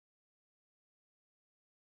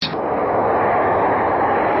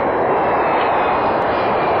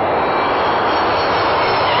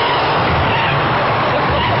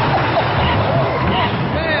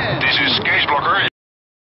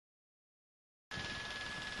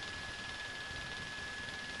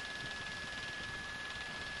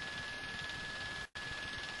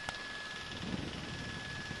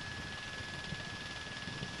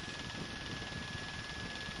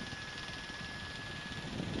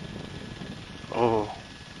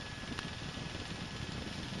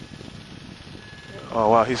Oh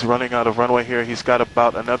wow, he's running out of runway here. He's got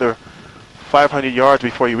about another 500 yards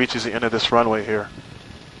before he reaches the end of this runway here.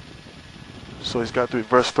 So he's got the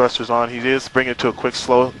reverse thrusters on. He is bringing it to a quick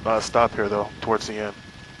slow stop here though, towards the end.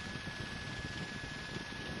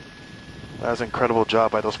 That was an incredible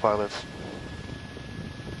job by those pilots.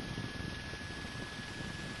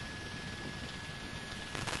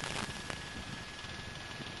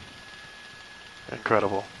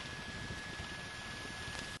 Incredible.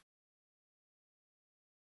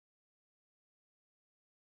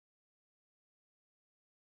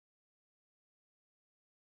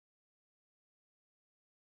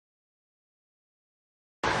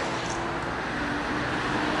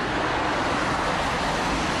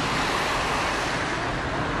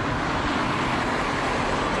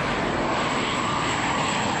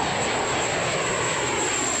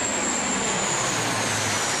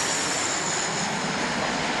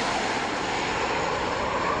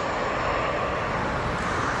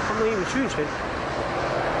 Even shooting.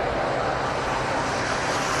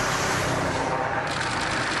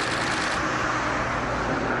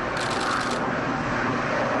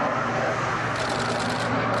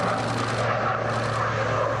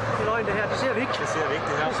 Det løgn det her, det ser vi ikke. Det ser vi ikke,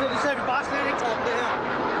 det her. Det ser vi bare slet ikke, Torben, det her.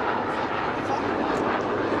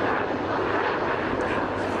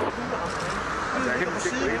 Jeg kan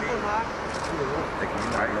ikke gå ind i. Jeg kan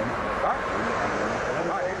ikke gå ind i. Hvad?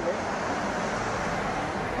 Nej, ikke med.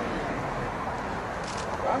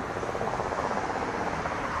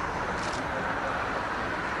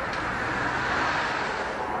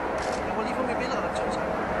 Jeg må lige få mine billeder, der tog sig.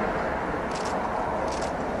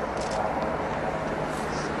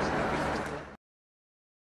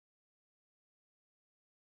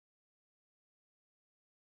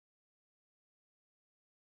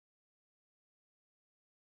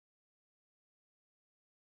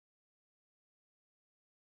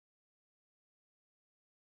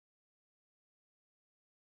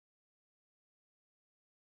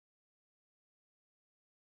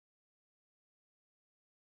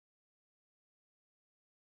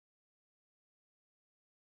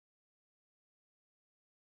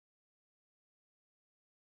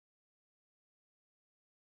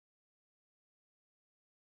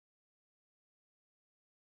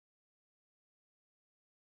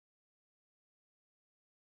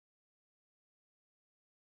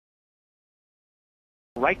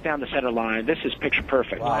 Right down the center line. This is picture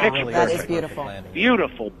perfect. Wow, picture really perfect. is beautiful.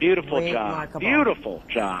 Beautiful, beautiful job. Remarkable. Beautiful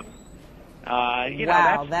job. You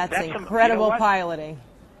wow, know, that's incredible some, you know what? piloting.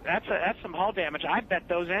 That's some hull damage. I bet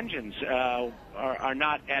those engines are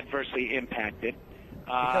not adversely impacted.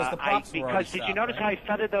 Because the props were already did you stopped, notice how he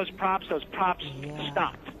feathered those props? Those props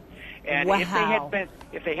stopped. And wow.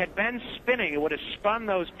 if they had been spinning, it would have spun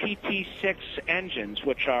those PT6 engines,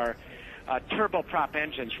 which are turboprop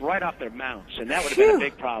engines, right off their mounts, and that would have been a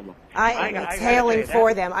big problem. I am exhaling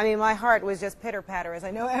for them. I mean, my heart was just pitter-patter, as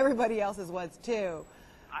I know everybody else's was too.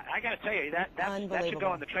 I got to tell you, that should go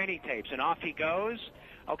on the training tapes, and off he goes.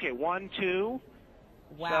 Okay, 1, 2.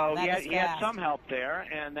 Wow, so that he had some help there,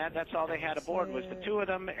 and that's all they had aboard was the two of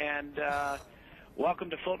them, and welcome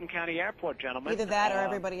to Fulton County Airport, gentlemen. Either that or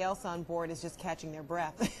everybody else on board is just catching their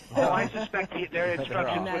breath. Oh, I suspect their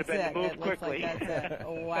instructions would have been to move quickly. Like that's it.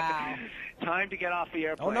 Wow. Time to get off the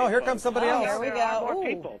airplane. Oh, no, here comes somebody else. Here we There are go. more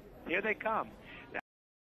people. Here they come.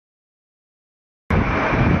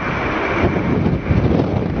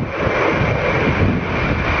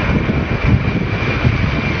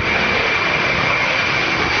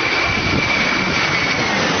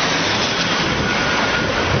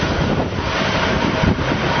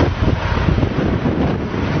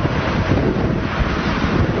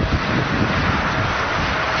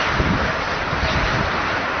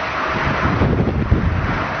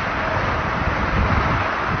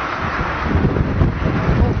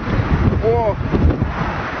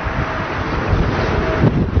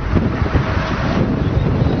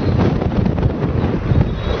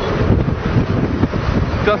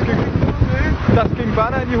 Das ging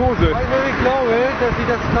beinahe in die Hose. Also ich glaube, dass sie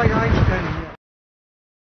das gleich einstellen hier.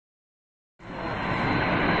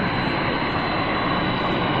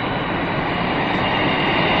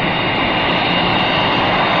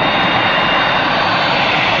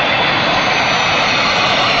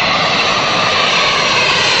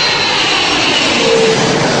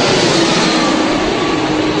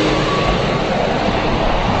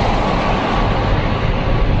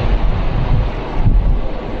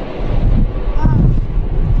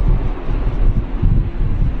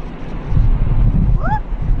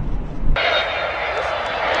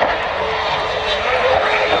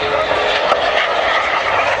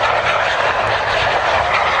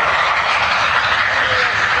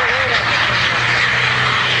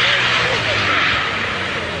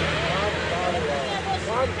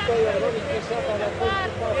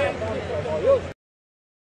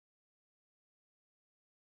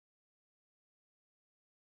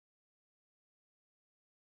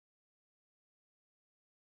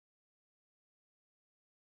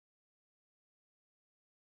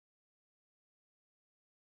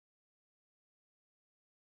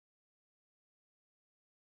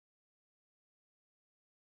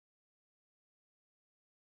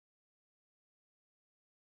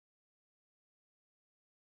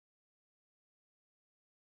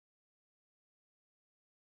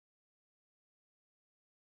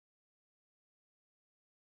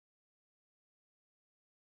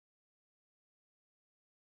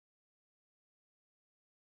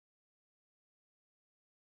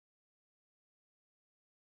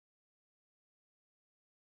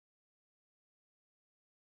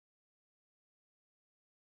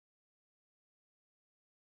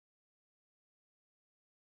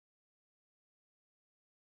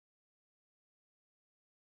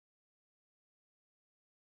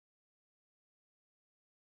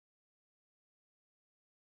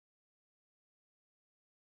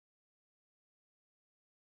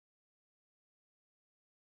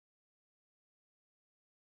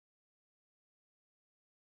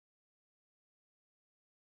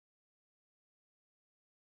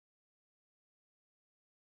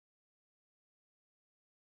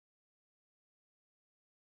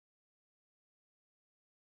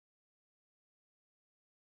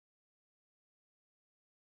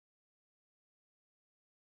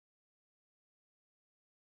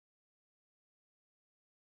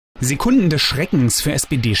 Sekunden des Schreckens für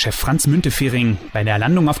SPD-Chef Franz Müntefering. Bei der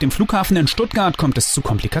Landung auf dem Flughafen in Stuttgart kommt es zu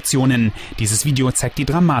Komplikationen. Dieses Video zeigt die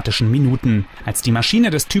dramatischen Minuten. Als die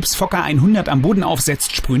Maschine des Typs Fokker 100 am Boden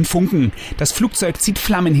aufsetzt, sprühen Funken. Das Flugzeug zieht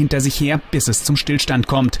Flammen hinter sich her, bis es zum Stillstand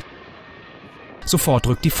kommt. Sofort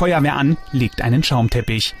rückt die Feuerwehr an, legt einen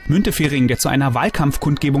Schaumteppich. Müntefering, der zu einer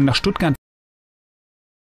Wahlkampfkundgebung nach Stuttgart